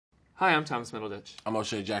Hi, I'm Thomas Middleditch. I'm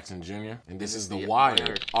O'Shea Jackson Jr., and this is the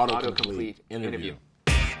WIRED Autocomplete Interview.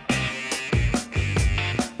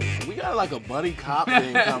 We got like a buddy cop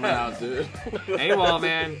thing coming out, dude. AWOL,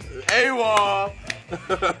 man. AWOL!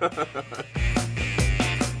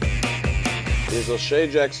 Is O'Shea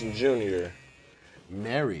Jackson Jr.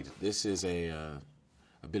 married? This is a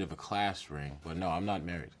bit of a class ring, but no, I'm not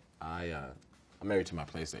married. I'm married to my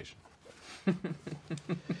PlayStation.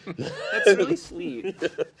 That's really sweet.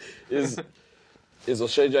 Is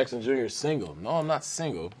O'Shea Jackson Jr. Single? No, I'm not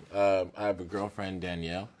single. I have a girlfriend,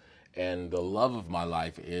 Danielle, and the love of my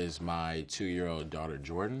life is my 2-year-old daughter,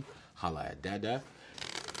 Jordan. Holla at Dada.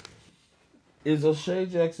 Is O'Shea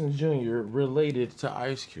Jackson Jr. related to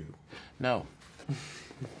Ice Cube? No.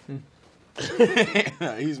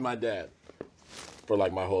 He's my dad for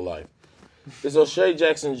like my whole life. Is O'Shea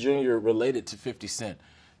Jackson Jr. related to 50 Cent?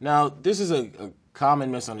 Now, this is a common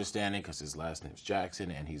misunderstanding because his last name's Jackson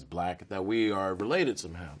and he's black, that we are related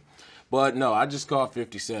somehow. But no, I just called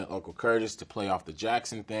 50 Cent Uncle Curtis to play off the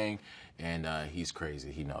Jackson thing, and he's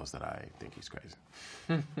crazy. He knows that I think he's crazy.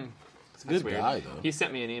 It's a good guy, though. He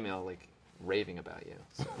sent me an email, like, raving about you.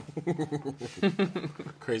 So.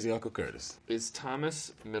 Crazy Uncle Curtis. Is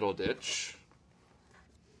Thomas Middleditch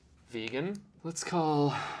vegan? Let's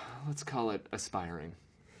call it aspiring.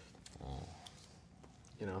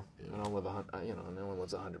 You know, I don't live no one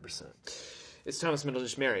lives 100%. Is Thomas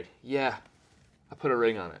Middleditch married? Yeah, I put a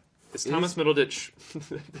ring on it. Is Thomas Middleditch?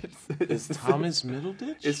 Is Thomas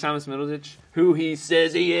Middleditch? Is Thomas Middleditch who he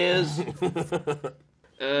says he is?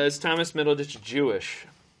 Is Thomas Middleditch Jewish?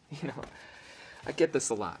 You know, I get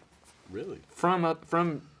this a lot. Really? From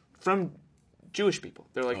Jewish people.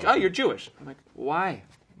 They're like, "Oh, you're Jewish." I'm like, "Why?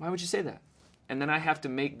 Why would you say that?" And then I have to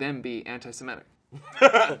make them be anti-Semitic.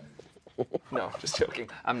 No, just joking.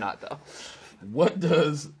 I'm not, though. What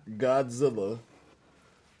does Godzilla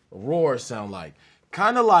roar sound like?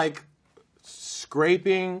 Kind of like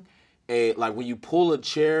scraping like when you pull a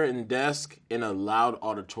chair and desk in a loud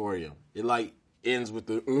auditorium. It like ends with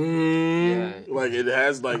the Yeah. like it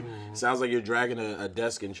has like sounds like you're dragging a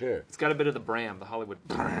desk and chair. It's got a bit of the Bram, the Hollywood.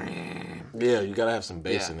 Yeah, you gotta have some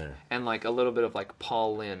bass in there. And like a little bit of like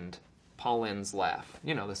Paul Lind's laugh.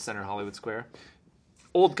 You know, the center Hollywood Square.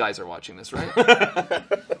 Old guys are watching this, right?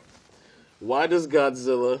 Why does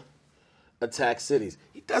Godzilla attack cities?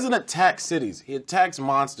 He doesn't attack cities. He attacks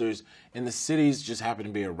monsters, and the cities just happen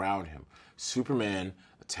to be around him. Superman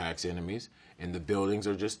attacks enemies, and the buildings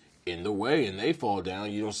are just in the way, and they fall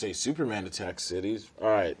down. You don't say Superman attacks cities. All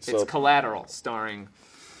right, so It's Collateral, starring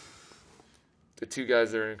the two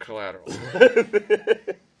guys that are in Collateral.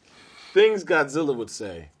 Things Godzilla would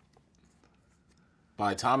say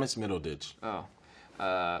by Thomas Middleditch. Oh.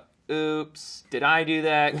 Oops. Did I do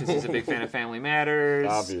that? Because he's a big fan of Family Matters.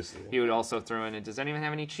 Obviously. He would also throw in, does anyone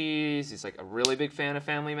have any cheese? He's like a really big fan of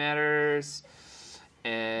Family Matters.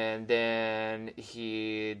 And then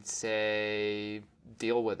he'd say,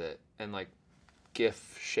 deal with it. And like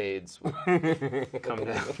GIF shades would come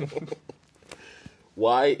down.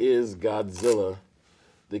 Why is Godzilla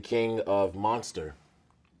the king of monster?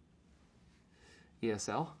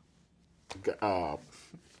 ESL?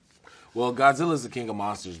 Well, Godzilla's the king of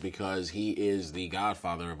monsters because he is the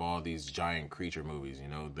godfather of all these giant creature movies. You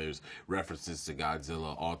know, there's references to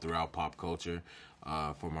Godzilla all throughout pop culture.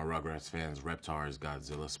 For my Rugrats fans, Reptar is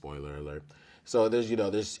Godzilla, spoiler alert. So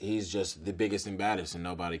he's just the biggest and baddest and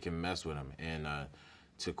nobody can mess with him. And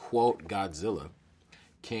to quote Godzilla,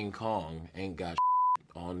 King Kong ain't got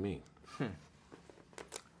on me.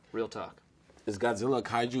 Real talk. Is Godzilla a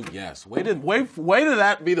kaiju? Yes. Wait till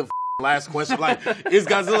that be the last question. Like, is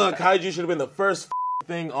Godzilla a kaiju? Should have been the first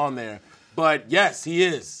thing on there. But yes, he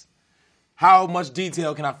is. How much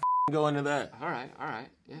detail can I go into that? All right.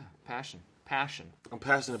 Yeah. Passion. I'm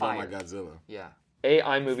passionate Fire. about my Godzilla. Yeah.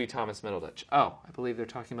 AI movie Thomas Middleditch. Oh, I believe they're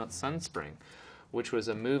talking about Sunspring, which was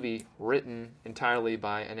a movie written entirely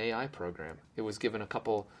by an AI program. It was given a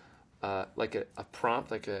couple, like a prompt,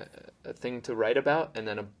 like a thing to write about, and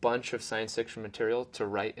then a bunch of science fiction material to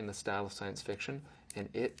write in the style of science fiction, and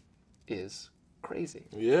it is crazy.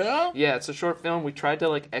 Yeah? Yeah, it's a short film. We tried to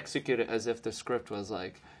like execute it as if the script was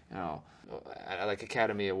like, you know, like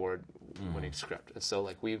Academy Award winning script. And so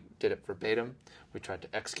like we did it verbatim. We tried to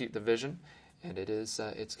execute the vision, and it's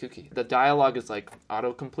kooky. The dialogue is like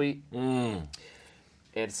autocomplete, and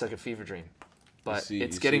it's like a fever dream. But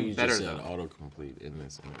it's getting better though. You just said autocomplete in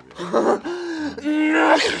this interview.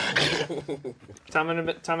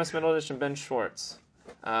 Thomas Middleditch and Ben Schwartz.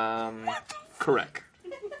 Correct.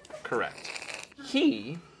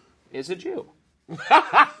 He is a Jew.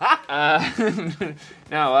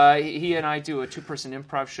 No, he and I do a 2-person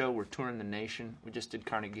improv show. We're touring the nation. We just did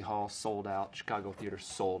Carnegie Hall, sold out. Chicago Theater,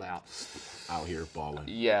 sold out. Out here balling.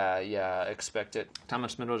 Yeah, expect it.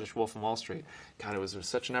 Thomas Middleditch, Wolf of Wall Street. God, it was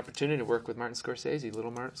such an opportunity to work with Martin Scorsese,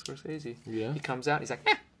 little Martin Scorsese. Yeah. He comes out, he's like,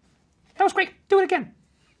 that was great. Do it again.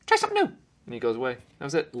 Try something new. And he goes away. That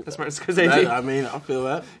was it. That's Martin Scorsese. I feel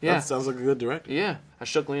that. Yeah. That sounds like a good director. Yeah. I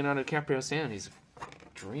shook Leonardo DiCaprio's hand. He's a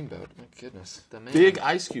dreamboat. My goodness. The man. Big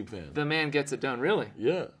Ice Cube fan. The man gets it done. Really?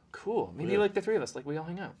 Yeah. Cool. Maybe Yeah. like the three of us. Like we all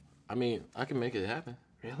hang out. I mean, I can make it happen.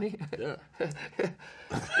 Really? Yeah.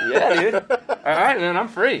 Yeah, dude. All right, man. I'm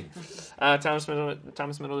free. Thomas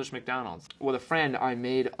Middleditch McDonald's. With a friend, I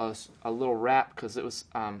made a little rap because it was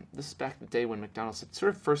this is back in the day when McDonald's had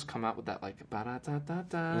sort of first come out with that like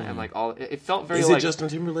ba-da-da-da-da and like all it felt very Is like it Justin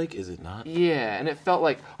Timberlake? Is it not? yeah, and it felt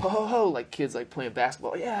like ho ho ho like kids like playing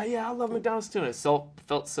basketball. Yeah, I love McDonald's too. And it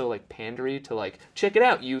felt so like pandery to like check it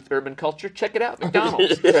out, youth, urban culture, check it out,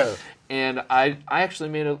 McDonald's. Yeah. And I actually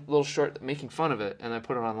made a little short making fun of it, and I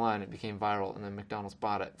put it online. It became viral, and then McDonald's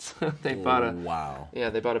bought it. They bought a Wow. yeah,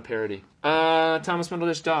 they bought a parody. Thomas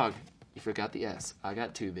Middleditch Dog. You forgot the S. I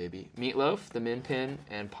got two, baby. Meatloaf, the Min Pin,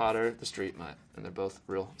 and Potter, the Street Mutt, and they're both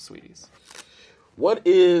real sweeties. What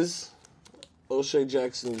is O'Shea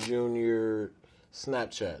Jackson Jr.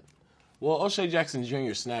 Snapchat? Well, O'Shea Jackson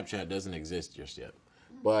Jr. Snapchat doesn't exist just yet.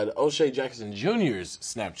 But O'Shea Jackson Jr.'s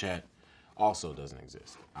Snapchat also doesn't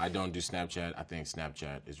exist. I don't do Snapchat. I think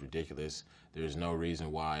Snapchat is ridiculous. There's no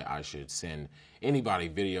reason why I should send anybody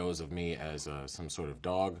videos of me as some sort of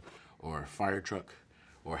dog or a fire truck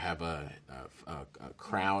or have a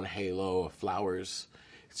crown halo of flowers.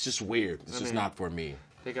 It's just weird. It's just not for me.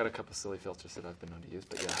 They got a couple silly filters that I've been known to use,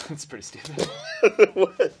 but yeah, it's pretty stupid.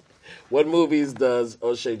 What movies does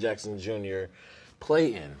O'Shea Jackson Jr.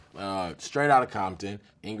 play in? Straight Outta Compton,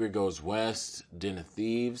 Ingrid Goes West, Den of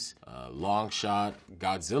Thieves, Long Shot,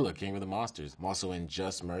 Godzilla, King of the Monsters. I'm also in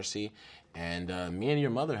Just Mercy, and Me and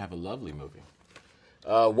Your Mother have a lovely movie.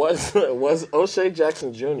 Was O'Shea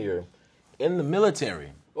Jackson Jr. in the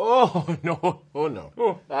military? Oh, no.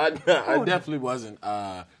 I definitely wasn't.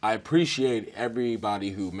 I appreciate everybody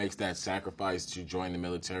who makes that sacrifice to join the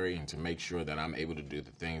military and to make sure that I'm able to do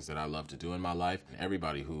the things that I love to do in my life. And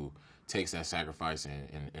everybody who takes that sacrifice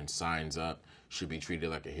and signs up should be treated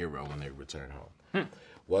like a hero when they return home.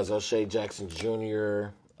 Was O'Shea Jackson Jr.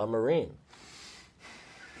 a Marine?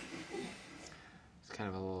 It's kind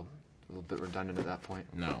of a little bit redundant at that point.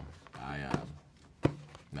 No.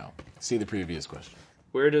 No. See the previous question.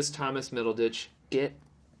 Where does Thomas Middleditch get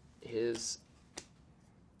his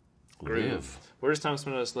groove? Live. Where does Thomas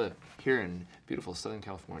Middleditch live? Here in beautiful Southern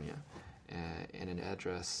California. In an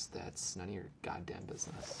address that's none of your goddamn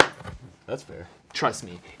business. That's fair. Trust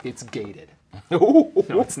me, it's gated. No,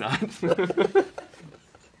 it's not.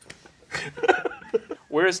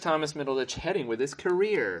 Where is Thomas Middleditch heading with his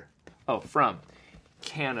career? Oh, from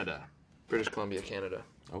Canada. British Columbia, Canada.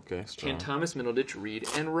 Okay, strong. Can Thomas Middleditch read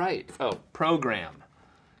and write? Oh, program.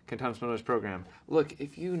 Can Thomas Middleditch program? Look,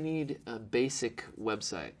 if you need a basic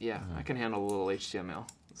website, I can handle a little HTML.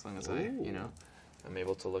 As long as I'm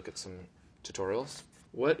able to look at some tutorials.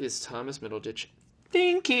 What is Thomas Middleditch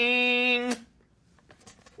thinking?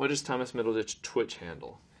 What is Thomas Middleditch Twitch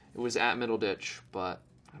handle? It was at Middleditch, but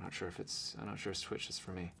I'm not sure if Twitch is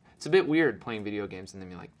for me. It's a bit weird playing video games and then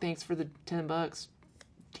be like, thanks for the $10,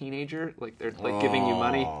 teenager. Like they're like giving you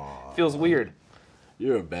money. Feels weird.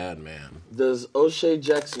 You're a bad man. Does O'Shea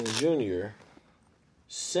Jackson Jr.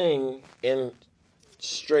 sing in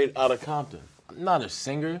Straight Outta Compton? I'm not a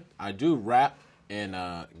singer. I do rap and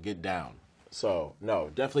get down. So, no,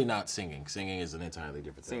 definitely not singing. Singing is an entirely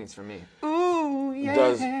different thing. Singing's for me. Ooh,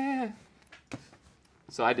 yeah.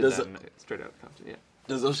 So I did that in Straight Outta Compton, yeah.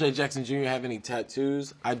 Does O'Shea Jackson Jr. have any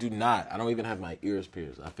tattoos? I do not. I don't even have my ears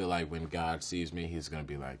pierced. I feel like when God sees me, he's going to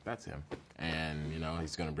be like, that's him. And,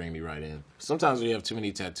 he's going to bring me right in. Sometimes when you have too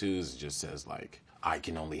many tattoos, it just says, like, I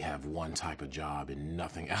can only have one type of job and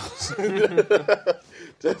nothing else.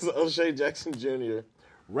 Does O'Shea Jackson Jr.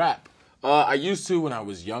 rap? I used to when I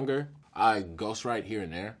was younger. I ghostwrite here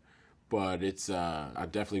and there. But it's I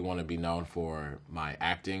definitely want to be known for my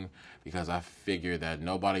acting because I figure that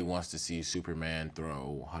nobody wants to see Superman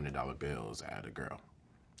throw $100 bills at a girl.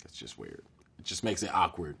 It's just weird. It just makes it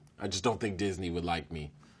awkward. I just don't think Disney would like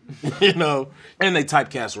me. And they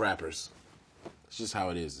typecast rappers. It's just how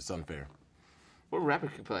it is. It's unfair. What rapper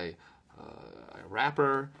could play? A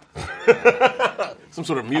rapper. Some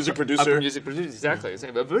sort of music producer. A music producer, exactly.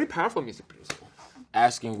 A very powerful music producer.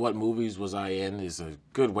 Asking what movies was I in is a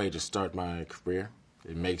good way to start my career.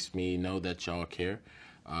 It makes me know that y'all care.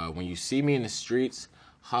 When you see me in the streets,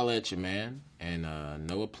 Holla at your man, and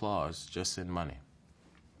no applause, just send money.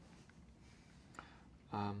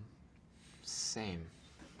 Same.